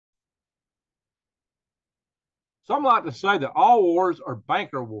Some like to say that all wars are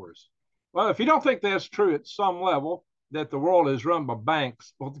banker wars. Well, if you don't think that's true at some level, that the world is run by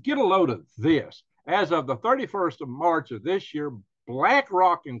banks, well, get a load of this. As of the 31st of March of this year,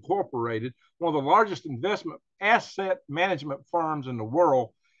 BlackRock Incorporated, one of the largest investment asset management firms in the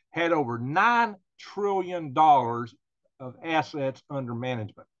world, had over $9 trillion of assets under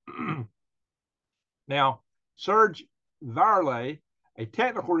management. Now, Serge Varley, a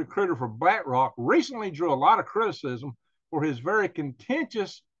technical recruiter for BlackRock, recently drew a lot of criticism for his very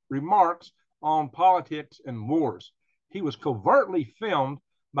contentious remarks on politics and wars. He was covertly filmed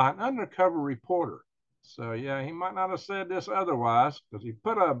by an undercover reporter. So, yeah, he might not have said this otherwise because he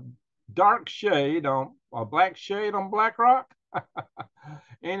put a black shade on BlackRock.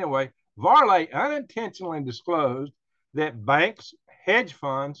 Anyway, Varley unintentionally disclosed that banks, hedge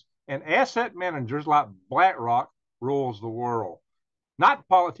funds, and asset managers like BlackRock rules the world, not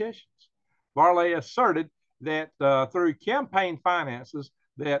politicians. Varley asserted that through campaign finances,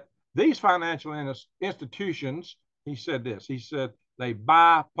 that these financial institutions, he said this, he said they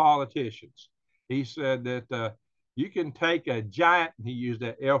buy politicians. He said that you can take a giant, he used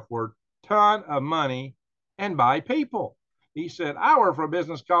that F word, ton of money and buy people. He said, I work for a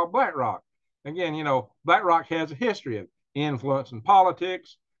business called BlackRock. Again, you know, BlackRock has a history of influence in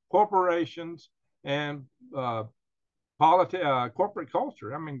politics, corporations, and corporate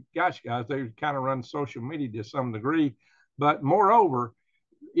culture. I mean, gosh, guys, they kind of run social media to some degree. But moreover,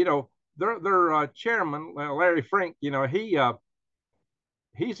 you know, their chairman, Larry Fink, you know, he's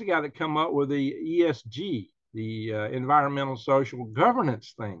the guy that come up with the ESG, the environmental social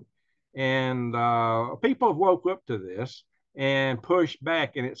governance thing. And people have woke up to this and pushed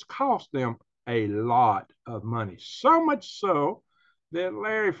back, and it's cost them a lot of money. So much so that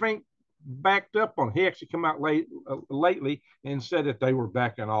Larry Fink backed up on. He actually come out lately and said that they were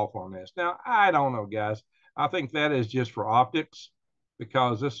backing off on this. Now, I don't know, guys. I think that is just for optics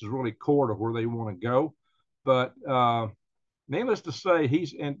because this is really core to where they want to go. But needless to say,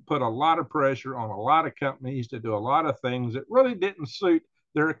 he's put a lot of pressure on a lot of companies to do a lot of things that really didn't suit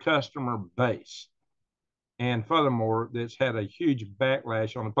their customer base. And furthermore, it's had a huge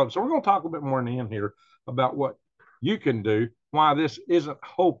backlash on the public. So we're going to talk a bit more in the end here about what you can do, why this isn't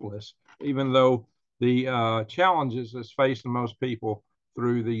hopeless, even though the challenges that's facing most people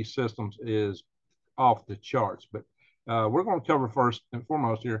through these systems is off the charts. But we're going to cover first and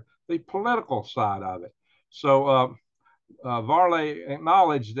foremost here the political side of it. So Varley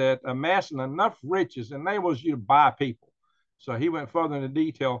acknowledged that amassing enough riches enables you to buy people. So he went further into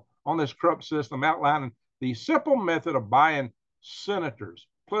detail on this corrupt system, outlining the simple method of buying senators,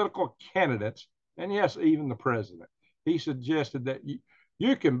 political candidates, and yes, even the president. He suggested that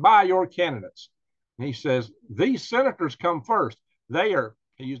you can buy your candidates. And he says, these senators come first. They are,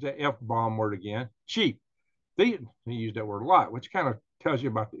 he used that F-bomb word again, cheap. He used that word a lot, which kind of tells you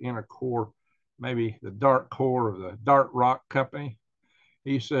about the inner core, maybe the dark core of the Dark Rock company.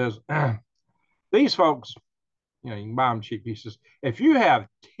 He says, these folks, you know, you can buy them cheap. He says, if you have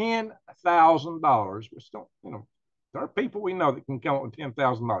 $10,000, which don't, you know, there are people we know that can come up with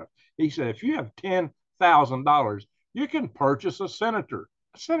 $10,000. He said, if you have $10,000, you can purchase a senator.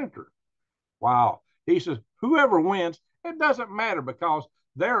 A senator. Wow. He says, whoever wins, it doesn't matter because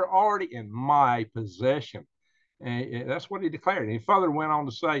they're already in my possession. And that's what he declared. And he further went on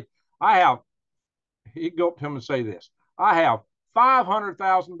to say, he'd go up to him and say this, I have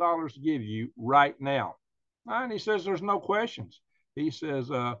 $500,000 to give you right now. And he says, there's no questions. He says,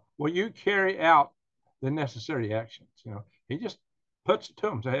 will you carry out the necessary actions? You know, he just puts it to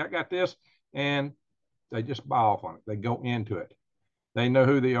them, say, hey, I got this. And they just buy off on it. They go into it. They know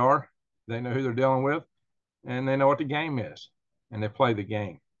who they are. They know who they're dealing with. And they know what the game is. And they play the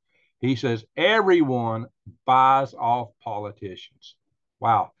game. He says, everyone buys off politicians.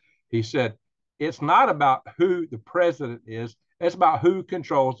 Wow. He said, it's not about who the president is. It's about who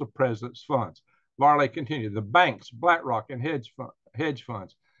controls the president's funds. Varley continued, the banks, BlackRock, and hedge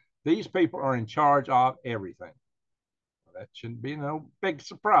funds, these people are in charge of everything. Well, that shouldn't be no big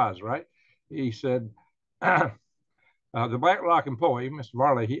surprise, right? He said, the BlackRock employee, Mr.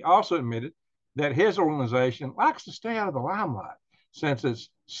 Varley, he also admitted that his organization likes to stay out of the limelight since it's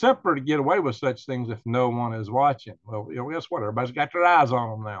simpler to get away with such things if no one is watching. Well, you know, guess what? Everybody's got their eyes on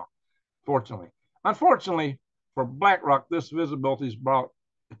them now, fortunately. Unfortunately, for BlackRock, this visibility has brought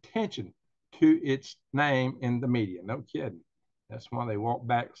attention to its name in the media. No kidding. That's why they walk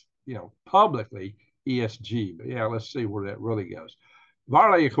back, you know, publicly ESG. But yeah, let's see where that really goes.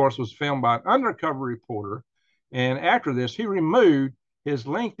 Varley, of course, was filmed by an undercover reporter. And after this, he removed his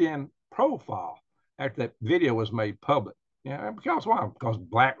LinkedIn profile after that video was made public. Yeah, because why? Because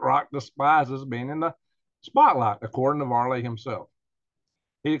BlackRock despises being in the spotlight, according to Varley himself.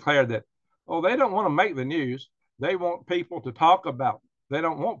 He declared that, oh, they don't want to make the news. They want people to talk about them. They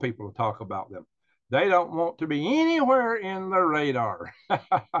don't want people to talk about them. They don't want to be anywhere in the radar.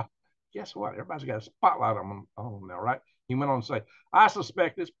 Guess what? Everybody's got a spotlight on them now, right? He went on to say, I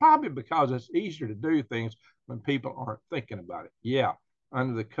suspect it's probably because it's easier to do things when people aren't thinking about it. Yeah,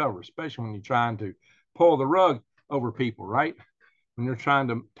 under the cover, especially when you're trying to pull the rug over people, right? When you're trying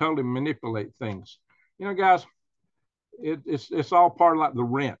to totally manipulate things. You know, guys, it's all part of like the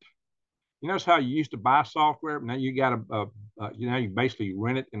rent. You notice how you used to buy software, but now you got you basically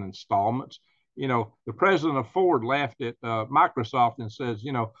rent it in installments. You know, the president of Ford laughed at Microsoft and says,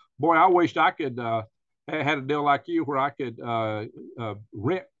 you know, boy, I wished I could had a deal like you where I could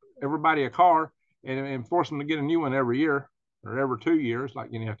rent everybody a car and force them to get a new one every year or every 2 years.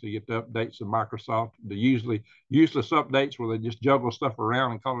 Like you have to get the updates of Microsoft, the usually useless updates where they just juggle stuff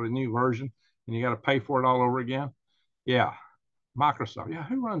around and call it a new version, and you got to pay for it all over again. Yeah, Microsoft. Yeah,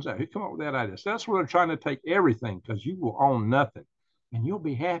 who runs that? Who come up with that idea? So that's where they're trying to take everything because you will own nothing and you'll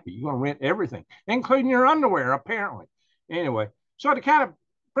be happy. You're going to rent everything, including your underwear, apparently. Anyway, so to kind of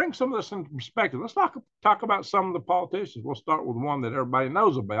bring some of this into perspective, let's talk about some of the politicians. We'll start with one that everybody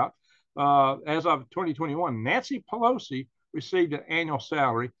knows about. As of 2021, Nancy Pelosi received an annual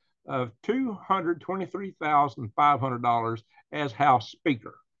salary of $223,500 as House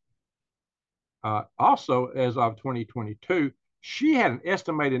Speaker. Also, as of 2022, she had an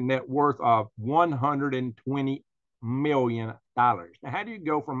estimated net worth of $120 million. Now, how do you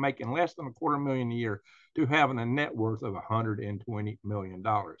go from making less than $250,000 a year to having a net worth of $120 million?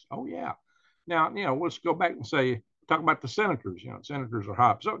 Oh, yeah. Now, let's go back and talk about the senators. Senators are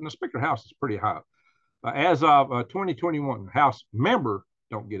high. So, the Speaker of the House is pretty high. As of 2021, House member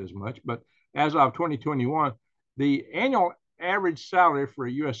don't get as much, but as of 2021, the annual average salary for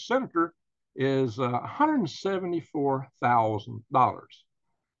a U.S. senator is $174,000.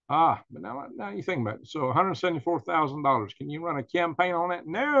 But now you think about it. So $174,000. Can you run a campaign on that?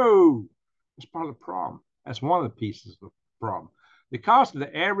 No. That's part of the problem. That's one of the pieces of the problem. The cost of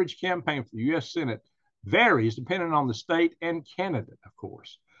the average campaign for the U.S. Senate varies depending on the state and candidate, of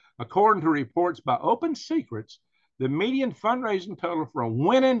course. According to reports by Open Secrets, the median fundraising total for a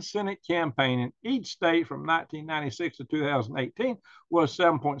winning Senate campaign in each state from 1996 to 2018 was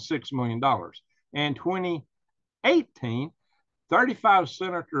 $7.6 million. And 2018, 35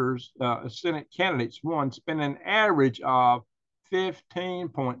 Senate candidates won, spending an average of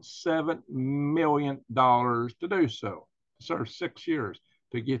 $15.7 million to do so. To serve 6 years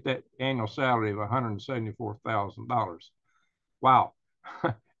to get that annual salary of $174,000. Wow.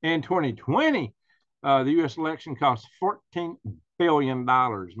 In 2020, the U.S. election cost $14 billion,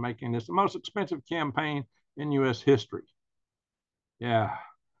 making this the most expensive campaign in U.S. history. Yeah,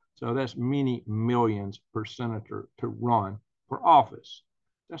 so that's many millions per senator to run for office.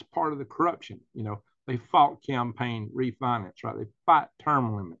 That's part of the corruption. They fought campaign refinance, right? They fight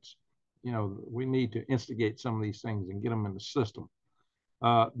term limits. We need to instigate some of these things and get them in the system.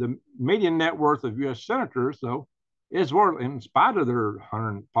 The median net worth of U.S. senators, though, is worth, in spite of their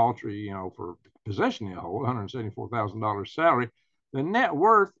paltry, for possession of the whole $174,000 salary, the net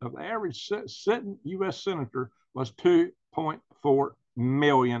worth of the average sitting U.S. senator was $2.4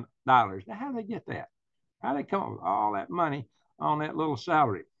 million. Now, how do they get that? How do they come up with all that money on that little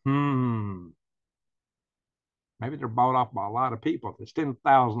salary? Maybe they're bought off by a lot of people. If it's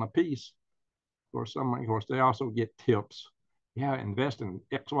 $10,000 a piece, of course, they also get tips. Yeah, invest in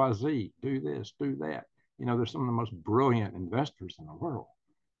XYZ, do this, do that. They're some of the most brilliant investors in the world.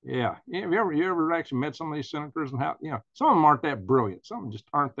 Yeah. You ever actually met some of these senators and how, some of them aren't that brilliant. Some of them just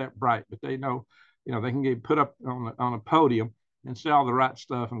aren't that bright, but they know, they can get put up on a podium and say all the right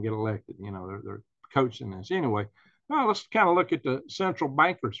stuff and get elected. They're coaching this. Anyway, well, let's kind of look at the central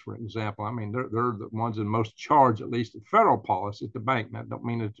bankers, for example. I mean, they're the ones in most charge, at least at federal policy at the bank. That don't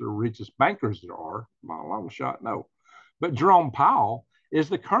mean that they're the richest bankers there are. By a long shot, no. But Jerome Powell is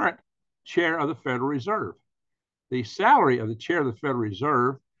the current chair of the Federal Reserve. The salary of the chair of the Federal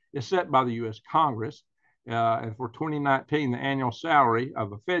Reserve is set by the U.S. Congress. And for 2019, the annual salary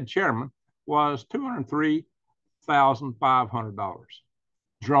of a Fed chairman was $203,500.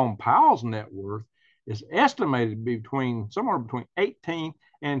 Jerome Powell's net worth is estimated to be somewhere between $18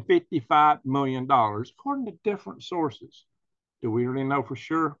 and $55 million, according to different sources. Do we really know for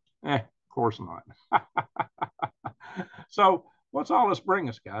sure? Of course not. So what's all this bring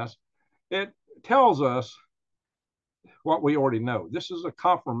us, guys? It tells us what we already know. This is a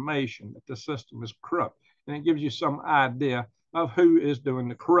confirmation that the system is corrupt, and it gives you some idea of who is doing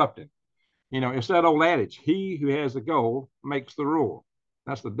the corrupting. It's that old adage, he who has the gold makes the rule.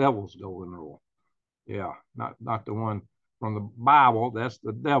 That's the devil's golden rule. Yeah, not the one from the Bible. That's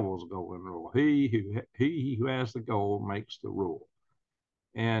the devil's golden rule. He who has the gold makes the rule.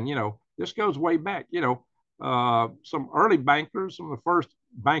 And this goes way back. Some early bankers, some of the first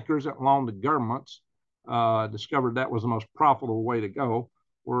bankers that loaned to governments, discovered that was the most profitable way to go.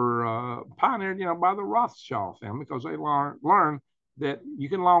 Were pioneered, by the Rothschild family, because they learned that you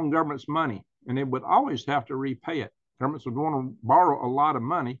can loan governments money, and they would always have to repay it. Governments would want to borrow a lot of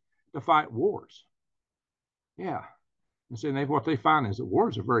money to fight wars. Yeah, and so what they find is that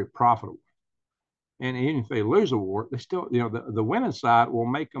wars are very profitable. And even if they lose a war, they still, the winning side will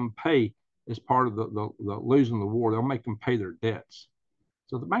make them pay as part of the losing the war. They'll make them pay their debts.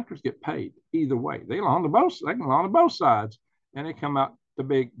 So the bankers get paid either way. They can loan to both sides, and they come out the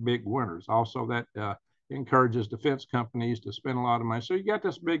big winners. Also, that encourages defense companies to spend a lot of money. So you got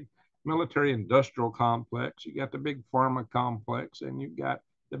this big military industrial complex, you got the big pharma complex, and you got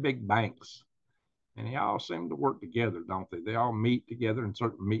the big banks. And they all seem to work together, don't they? They all meet together in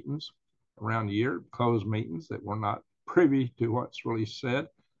certain meetings around the year, closed meetings that we're not privy to what's really said.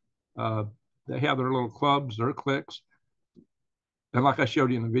 They have their little clubs, their cliques. And like I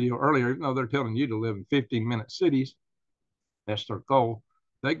showed you in the video earlier, even though they're telling you to live in 15-minute cities, that's their goal.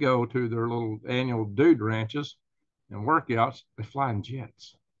 They go to their little annual dude ranches and workouts. They fly in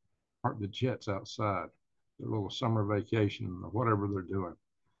jets, park the jets outside, their little summer vacation or whatever they're doing.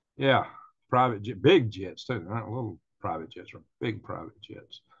 Yeah, private jet, big jets too. They're not little private jets, or big private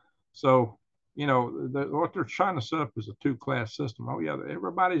jets. So, what they're trying to set up is a two-class system. Oh yeah,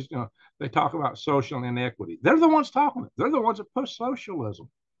 everybody's they talk about social inequity. They're the ones talking it. They're the ones that push socialism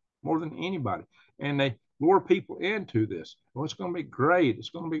more than anybody, and they lure people into this. Well, it's going to be great.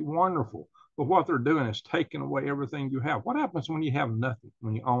 It's going to be wonderful. But what they're doing is taking away everything you have. What happens when you have nothing?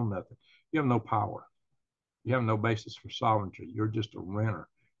 When you own nothing, you have no power. You have no basis for sovereignty. You're just a renter.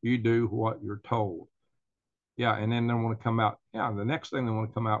 You do what you're told. Yeah, and then they want to come out. Yeah, the next thing they want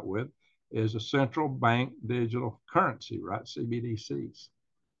to come out with is a central bank digital currency, right? CBDCs.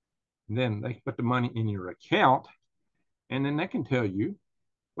 And then they put the money in your account, and then they can tell you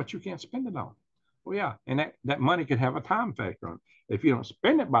what you can't spend it on. Well, yeah, and that money could have a time factor on it. If you don't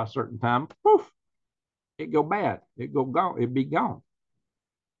spend it by a certain time, poof, it go bad. It go gone. It be gone.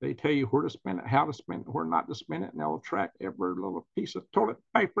 They tell you where to spend it, how to spend it, where not to spend it, and they'll track every little piece of toilet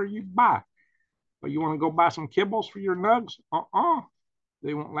paper you buy. But you want to go buy some kibbles for your nugs?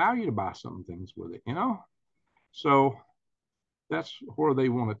 They won't allow you to buy some things with it, So that's where they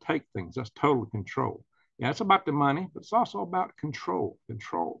want to take things. That's total control. Yeah, it's about the money, but it's also about control.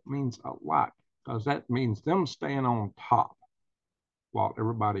 Control means a lot, because that means them staying on top while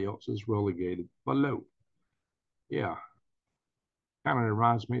everybody else is relegated below. Yeah, kind of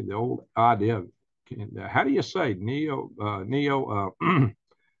reminds me of the old idea of, how do you say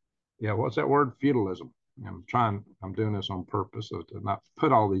yeah, what's that word? Feudalism. I'm doing this on purpose so to not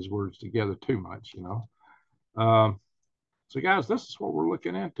put all these words together too much, So guys, this is what we're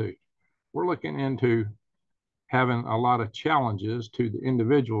looking into. We're looking into having a lot of challenges to the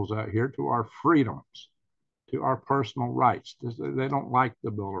individuals out here, to our freedoms, to our personal rights. They don't like the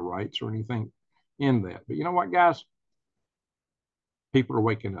Bill of Rights or anything in that. But you know what, guys? People are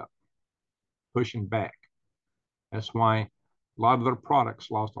waking up, pushing back. That's why a lot of their products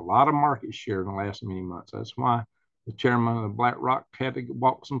lost a lot of market share in the last many months. That's why the chairman of BlackRock had to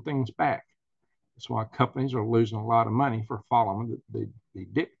walk some things back. That's why companies are losing a lot of money for following the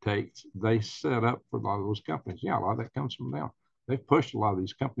dictates they set up for a lot of those companies. Yeah, a lot of that comes from them. They've pushed a lot of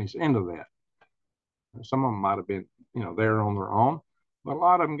these companies into that. Some of them might have been, there on their own, but a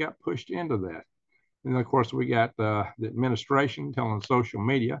lot of them got pushed into that. And of course, we got the administration telling social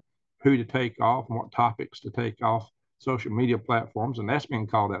media who to take off and what topics to take off social media platforms, and that's being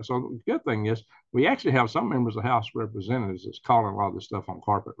called out. So the good thing is we actually have some members of the House of Representatives that's calling a lot of this stuff on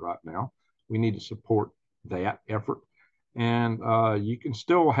carpet right now. We need to support that effort. And you can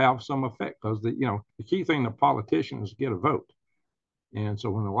still have some effect, because the key thing to politicians is get a vote. And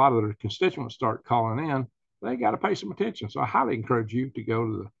so when a lot of their constituents start calling in, they got to pay some attention. So I highly encourage you to go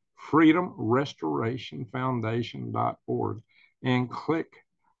to the freedomrestorationfoundation.org and click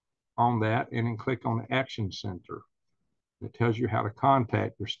on that, and then click on the Action Center. It tells you how to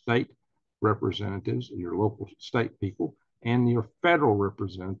contact your state representatives, your local state people, and your federal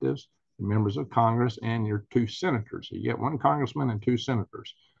representatives, members of Congress, and your 2 senators. So you get 1 congressman and 2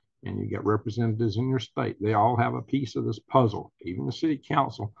 senators, and you get representatives in your state. They all have a piece of this puzzle, even the city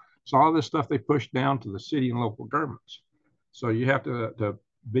council. So all this stuff they push down to the city and local governments. So you have to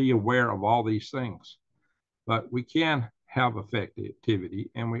be aware of all these things. But we can have effectivity,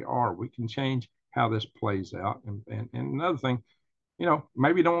 and we can change how this plays out. And another thing,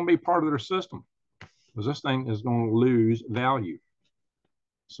 maybe you don't want to be part of their system. because this thing is going to lose value.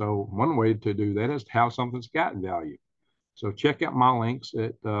 So one way to do that is how something's got value. So check out my links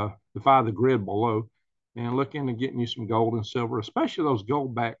at Defy the Grid below, and look into getting you some gold and silver, especially those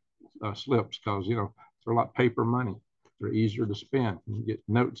Goldback slips, because they're like paper money. They're easier to spend. You get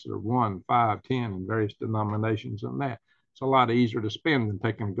notes that are 1, 5, 10 in various denominations and that. It's a lot easier to spend than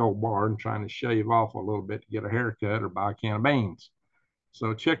taking a gold bar and trying to shave off a little bit to get a haircut or buy a can of beans.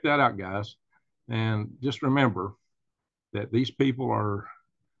 So check that out, guys. And just remember that these people are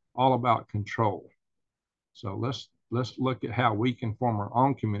all about control. So let's look at how we can form our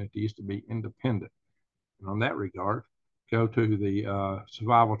own communities to be independent. And on that regard, go to the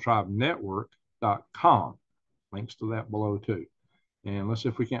survivaltribenetwork.com. Links to that below too. And let's see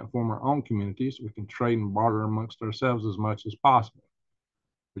if we can't form our own communities. We can trade and barter amongst ourselves as much as possible.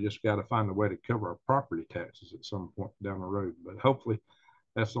 We just got to find a way to cover our property taxes at some point down the road. But hopefully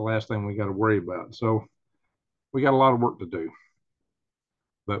that's the last thing we got to worry about. So we got a lot of work to do,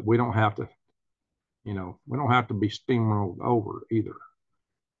 but we don't have to, we don't have to be steamrolled over either.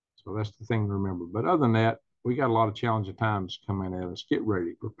 So that's the thing to remember. But other than that, we got a lot of challenging times coming at us. Get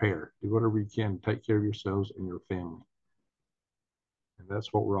ready, prepare, do whatever you can to take care of yourselves and your family. And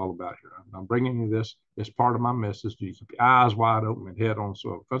that's what we're all about here. I'm bringing you this as part of my message. You keep your eyes wide open and head on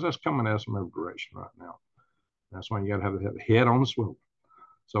swivel, because that's coming at us from every direction right now. That's why you got to have the head on the swivel.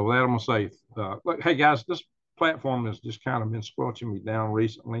 So with that, I'm going to say, look, hey guys, this platform has just kind of been squelching me down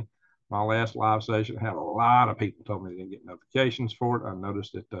recently. My last live session had a lot of people told me they didn't get notifications for it. I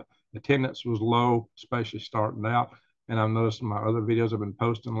noticed that the attendance was low, especially starting out. And I've noticed in my other videos I've been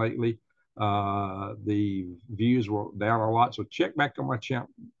posting lately, the views were down a lot. So check back on my channel.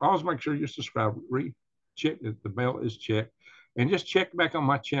 Always make sure you subscribe, check that the bell is checked, and just check back on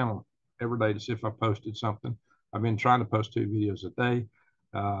my channel every day to see if I posted something. I've been trying to post 2 videos a day.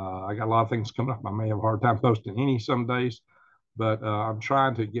 I got a lot of things coming up. I may have a hard time posting any some days, but I'm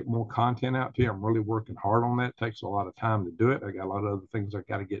trying to get more content out to you. I'm really working hard on that. It takes a lot of time to do it. I got a lot of other things I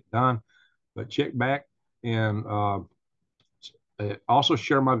got to get done, but check back and also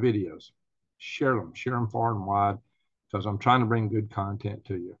share my videos. Share them far and wide, because I'm trying to bring good content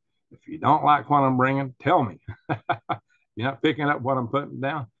to you. If you don't like what I'm bringing, tell me. You're not picking up what I'm putting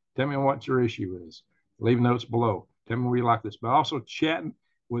down, tell me what your issue is. Leave notes below. Tell me where you like this. But also chatting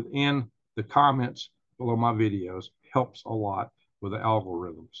within the comments below my videos helps a lot with the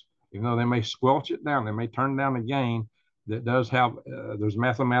algorithms. Even though they may squelch it down, they may turn down a gain, that does have, there's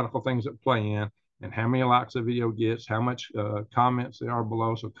mathematical things that play in, and how many likes a video gets, how much comments there are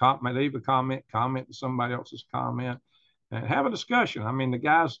below. So leave a comment to somebody else's comment, and have a discussion. I mean, the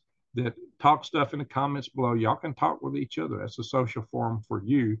guys that talk stuff in the comments below, y'all can talk with each other. That's a social forum for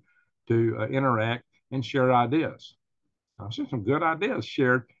you to interact and share ideas. I've seen some good ideas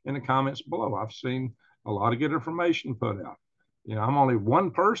shared in the comments below. I've seen a lot of good information put out. I'm only one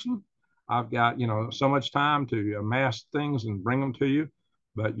person. I've got, so much time to amass things and bring them to you,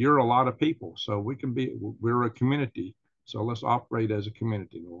 but you're a lot of people. So we're a community. So let's operate as a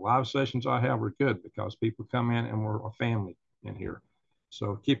community. The live sessions I have are good because people come in and we're a family in here.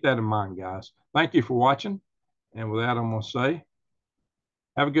 So keep that in mind, guys. Thank you for watching. And with that, I'm going to say,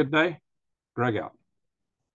 have a good day. Greg out.